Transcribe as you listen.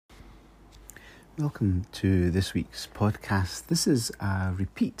Welcome to this week's podcast. This is a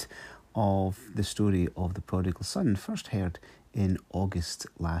repeat of the story of the prodigal son, first heard in August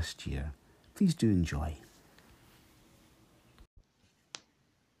last year. Please do enjoy.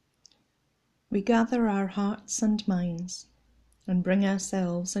 We gather our hearts and minds and bring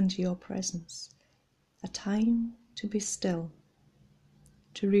ourselves into your presence, a time to be still,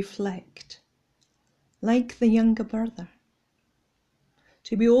 to reflect, like the younger brother,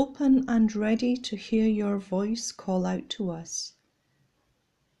 to be open and ready to hear your voice call out to us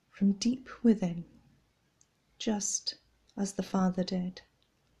from deep within, just as the Father did.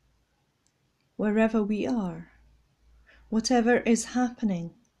 Wherever we are, whatever is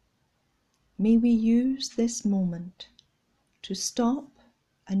happening, may we use this moment to stop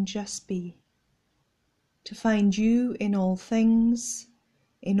and just be, to find you in all things,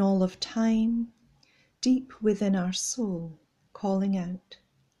 in all of time, deep within our soul, calling out.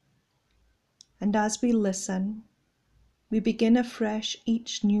 And as we listen, we begin afresh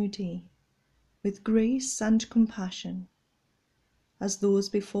each new day with grace and compassion, as those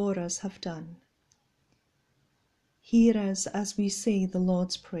before us have done. Hear us as we say the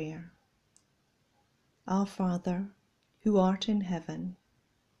Lord's Prayer. Our Father, who art in heaven,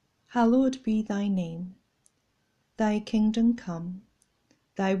 hallowed be thy name. Thy kingdom come,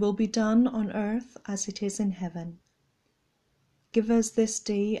 thy will be done on earth as it is in heaven. Give us this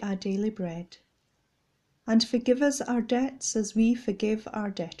day our daily bread, and forgive us our debts as we forgive our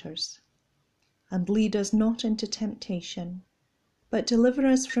debtors. And lead us not into temptation, but deliver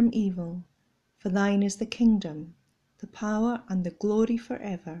us from evil. For thine is the kingdom, the power, and the glory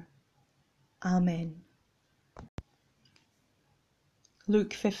forever. Amen. Luke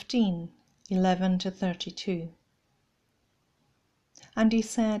 15:11-32. And he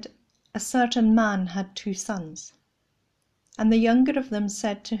said, a certain man had 2 sons. And the younger of them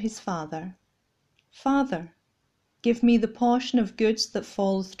said to his father, Father, give me the portion of goods that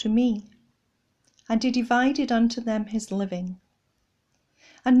falls to me. And he divided unto them his living.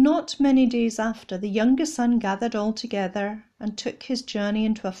 And not many days after, the younger son gathered all together, and took his journey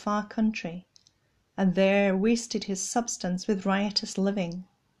into a far country, and there wasted his substance with riotous living.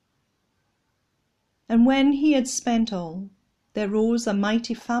 And when he had spent all, there rose a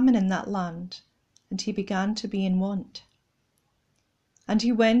mighty famine in that land, and he began to be in want. And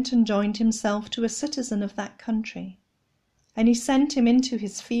he went and joined himself to a citizen of that country, and he sent him into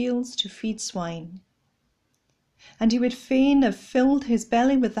his fields to feed swine. And he would fain have filled his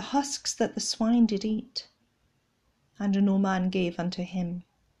belly with the husks that the swine did eat, and no man gave unto him.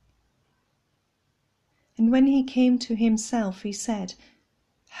 And when he came to himself, he said,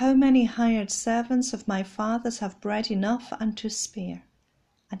 How many hired servants of my father's have bread enough and to spare,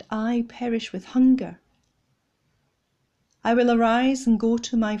 and I perish with hunger? I will arise and go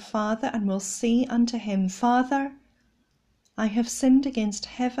to my father, and will say unto him, Father, I have sinned against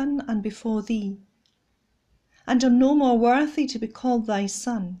heaven and before thee, and am no more worthy to be called thy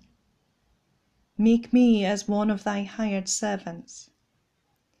son. Make me as one of thy hired servants.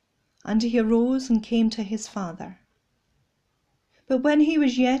 And he arose and came to his father. But when he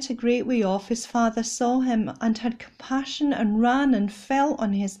was yet a great way off, his father saw him, and had compassion, and ran and fell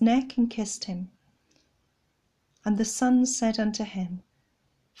on his neck and kissed him. And the son said unto him,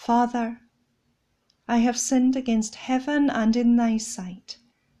 Father, I have sinned against heaven and in thy sight,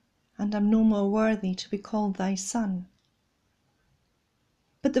 and am no more worthy to be called thy son.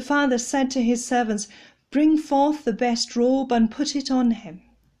 But the father said to his servants, Bring forth the best robe, and put it on him,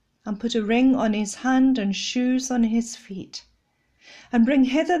 and put a ring on his hand, and shoes on his feet. And bring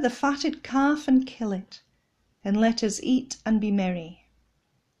hither the fatted calf, and kill it, and let us eat and be merry.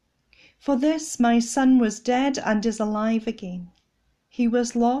 For this my son was dead, and is alive again. He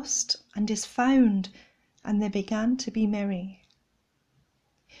was lost, and is found. And they began to be merry.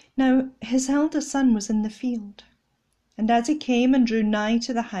 Now his elder son was in the field. And as he came and drew nigh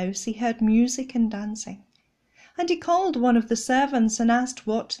to the house, he heard music and dancing. And he called one of the servants, and asked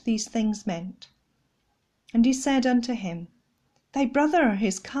what these things meant. And he said unto him, Thy brother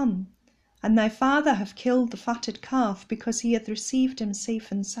is come, and thy father hath killed the fatted calf, because he hath received him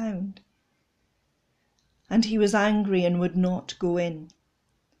safe and sound. And he was angry, and would not go in.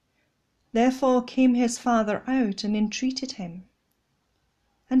 Therefore came his father out, and entreated him.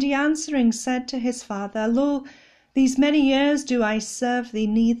 And he answering said to his father, Lo, these many years do I serve thee,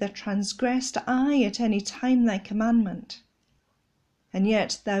 neither transgressed I at any time thy commandment. And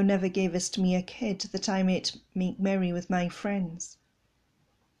yet thou never gavest me a kid, that I might make merry with my friends.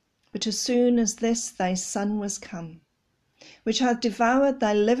 But as soon as this thy son was come, which hath devoured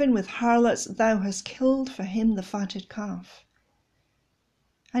thy living with harlots, thou hast killed for him the fatted calf.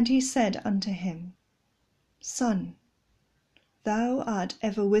 And he said unto him, Son, thou art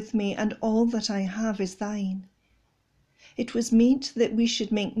ever with me, and all that I have is thine. It was meet that we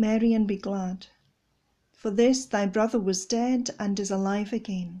should make merry and be glad. For this thy brother was dead, and is alive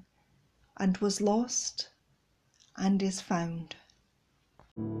again, and was lost, and is found.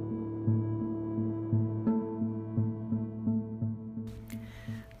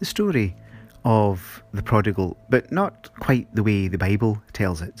 The story of the prodigal, but not quite the way the Bible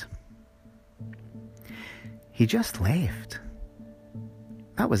tells it. He just left.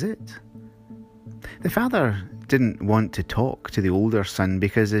 That was it. The father didn't want to talk to the older son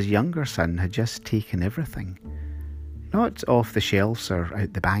because his younger son had just taken everything. Not off the shelves or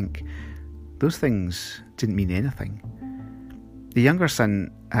out the bank. Those things didn't mean anything. The younger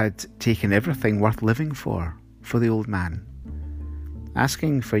son had taken everything worth living for the old man.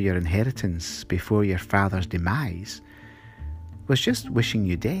 Asking for your inheritance before your father's demise was just wishing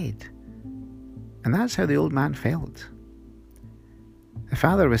you dead. And that's how the old man felt. The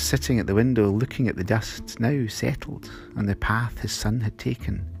father was sitting at the window looking at the dust now settled on the path his son had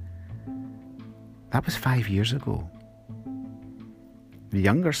taken. That was 5 years ago. The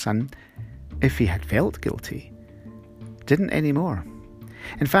younger son, if he had felt guilty, didn't anymore.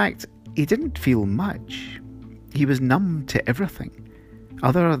 In fact, he didn't feel much. He was numb to everything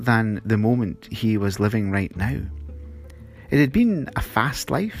other than the moment he was living right now. It had been a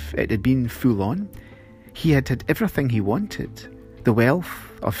fast life. It had been full on. He had had everything he wanted. The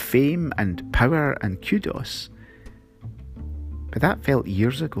wealth of fame and power and kudos. But that felt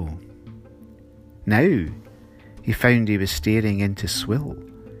years ago. Now, he found he was staring into swill,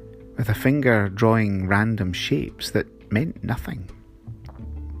 with a finger drawing random shapes that meant nothing.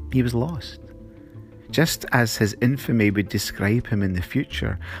 He was lost, just as his infamy would describe him in the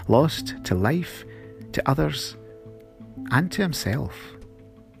future, lost to life, to others, and to himself.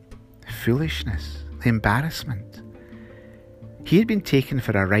 The foolishness, the embarrassment. He had been taken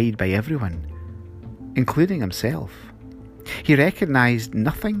for a ride by everyone, including himself. He recognised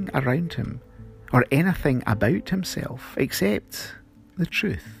nothing around him or anything about himself except the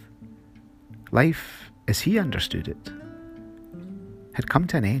truth. Life, as he understood it, had come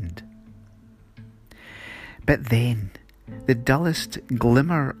to an end. But then, the dullest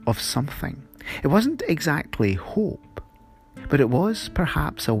glimmer of something. It wasn't exactly hope, but it was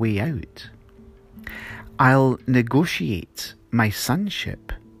perhaps a way out. I'll negotiate my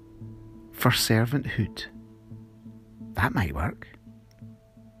sonship for servanthood. That might work.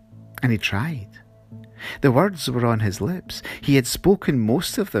 And he tried. The words were on his lips. He had spoken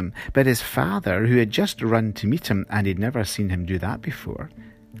most of them, but his father, who had just run to meet him, and he'd never seen him do that before,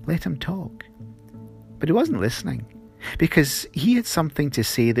 let him talk. But he wasn't listening, because he had something to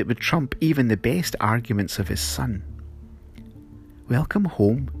say that would trump even the best arguments of his son. Welcome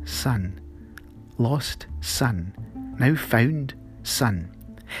home, son. Lost son. Now found son.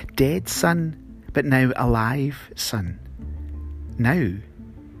 Dead son, but now alive son. Now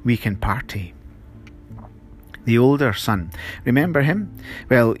we can party. The older son, remember him?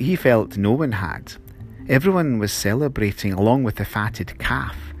 Well, he felt no one had. Everyone was celebrating along with the fatted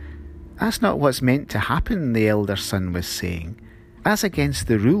calf. That's not what's meant to happen, the elder son was saying. That's against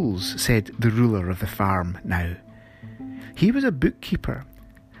the rules, said the ruler of the farm now. He was a bookkeeper,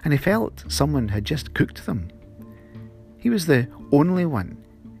 and he felt someone had just cooked them. He was the only one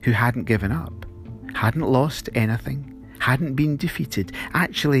who hadn't given up, hadn't lost anything, hadn't been defeated,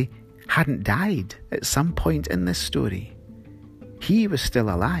 actually hadn't died at some point in this story. He was still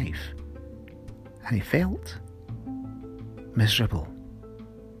alive, and he felt miserable.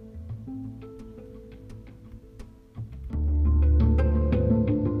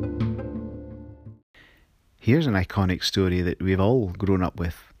 Here's an iconic story that we've all grown up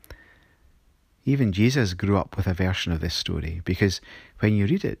with. Even Jesus grew up with a version of this story, because when you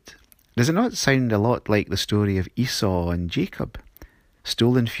read it, does it not sound a lot like the story of Esau and Jacob?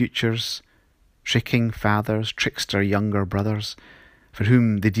 Stolen futures, tricking fathers, trickster younger brothers, for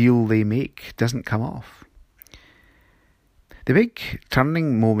whom the deal they make doesn't come off. The big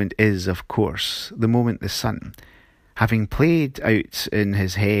turning moment is, of course, the moment the son, having played out in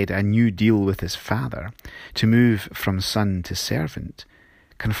his head a new deal with his father to move from son to servant,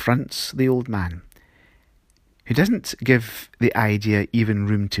 confronts the old man, who doesn't give the idea even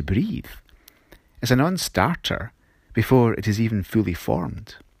room to breathe. It's a non-starter before it is even fully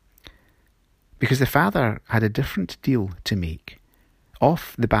formed. Because the father had a different deal to make,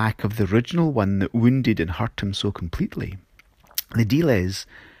 off the back of the original one that wounded and hurt him so completely. The deal is,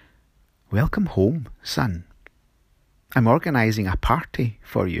 welcome home, son. I'm organising a party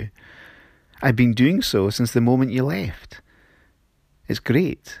for you. I've been doing so since the moment you left. It's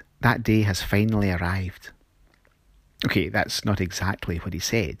great. That day has finally arrived. Okay, that's not exactly what he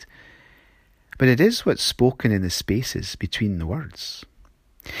said, but it is what's spoken in the spaces between the words.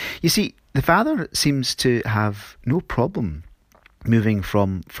 You see, the Father seems to have no problem moving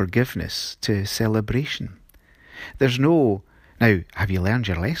from forgiveness to celebration. There's no, now, have you learned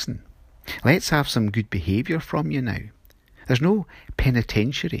your lesson? Let's have some good behaviour from you now. There's no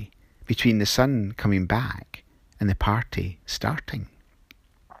penitentiary between the Son coming back and the party starting.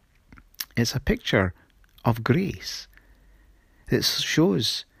 It's a picture of grace that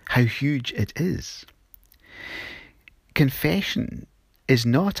shows how huge it is. Confession is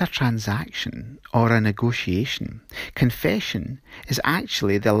not a transaction or a negotiation. Confession is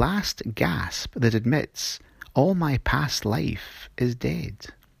actually the last gasp that admits all my past life is dead.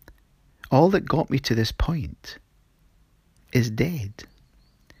 All that got me to this point is dead.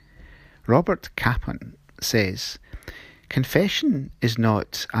 Robert Capon says, confession is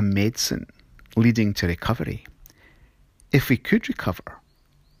not a medicine leading to recovery. If we could recover,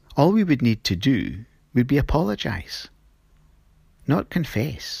 all we would need to do would be apologise, not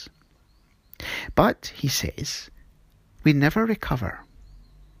confess. But, he says, we never recover.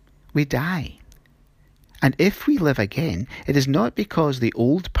 We die. And if we live again, it is not because the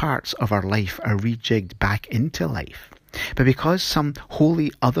old parts of our life are rejigged back into life, but because some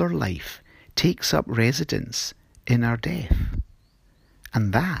holy other life takes up residence in our death.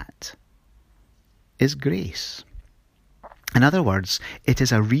 And that is grace. In other words, it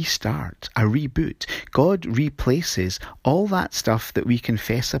is a restart, a reboot. God replaces all that stuff that we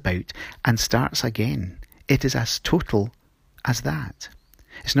confess about and starts again. It is as total as that.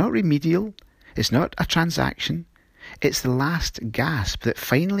 It's not remedial. It's not a transaction. It's the last gasp that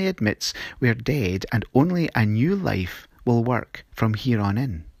finally admits we're dead and only a new life will work from here on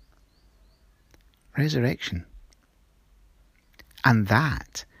in. Resurrection. And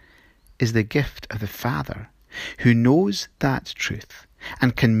that is the gift of the Father, who knows that truth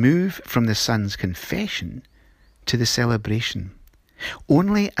and can move from the Son's confession to the celebration.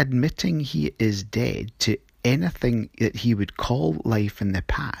 Only admitting he is dead to anything that he would call life in the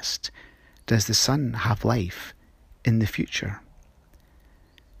past does the Son have life in the future.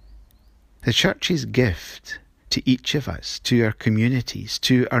 The Church's gift to each of us, to our communities,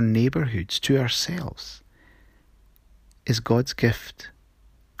 to our neighbourhoods, to ourselves, is God's gift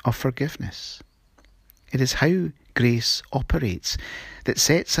of forgiveness. It is how grace operates that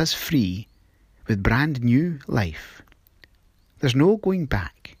sets us free with brand new life. There's no going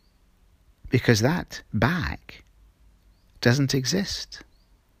back, because that back doesn't exist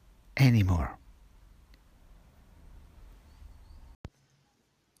anymore.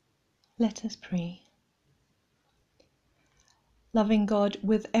 Let us pray. Loving God,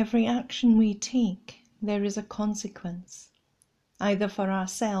 with every action we take, there is a consequence, either for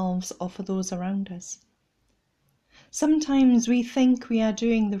ourselves or for those around us. Sometimes we think we are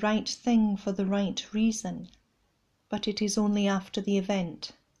doing the right thing for the right reason, but it is only after the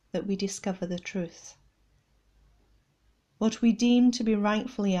event that we discover the truth. What we deem to be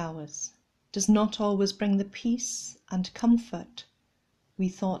rightfully ours does not always bring the peace and comfort we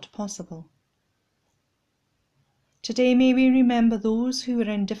thought possible. Today may we remember those who are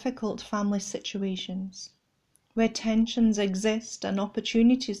in difficult family situations, where tensions exist and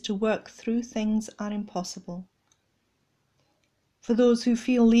opportunities to work through things are impossible. For those who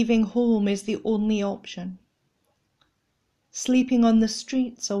feel leaving home is the only option, sleeping on the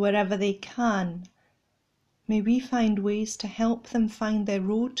streets or wherever they can, may we find ways to help them find their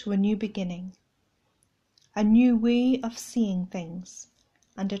road to a new beginning, a new way of seeing things,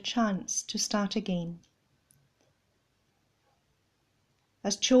 and a chance to start again.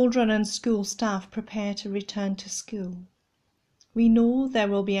 As children and school staff prepare to return to school, we know there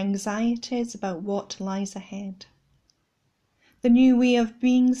will be anxieties about what lies ahead. The new way of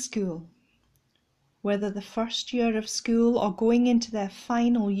being school, whether the first year of school or going into their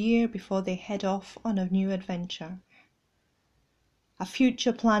final year before they head off on a new adventure. A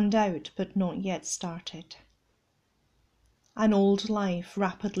future planned out but not yet started. An old life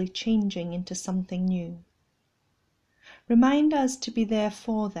rapidly changing into something new. Remind us to be there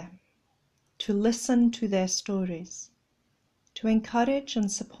for them, to listen to their stories, to encourage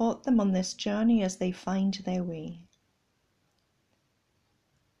and support them on this journey as they find their way.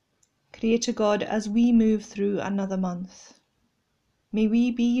 Creator God, as we move through another month, may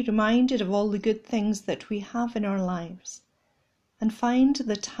we be reminded of all the good things that we have in our lives, and find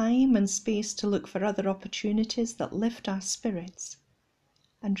the time and space to look for other opportunities that lift our spirits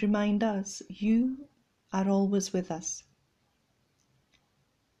and remind us you are always with us.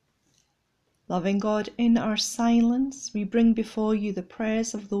 Loving God, in our silence, we bring before you the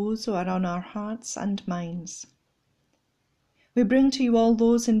prayers of those who are on our hearts and minds. We bring to you all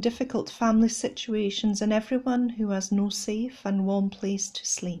those in difficult family situations and everyone who has no safe and warm place to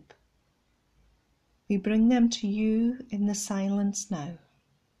sleep. We bring them to you in the silence now.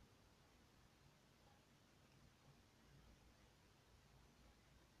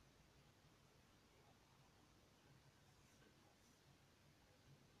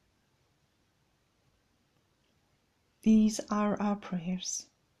 These are our prayers.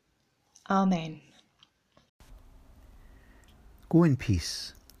 Amen. Go in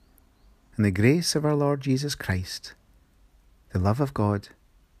peace, and the grace of our Lord Jesus Christ, the love of God,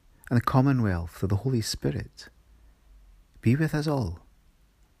 and the commonwealth of the Holy Spirit be with us all,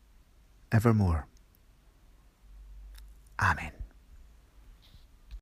 evermore. Amen.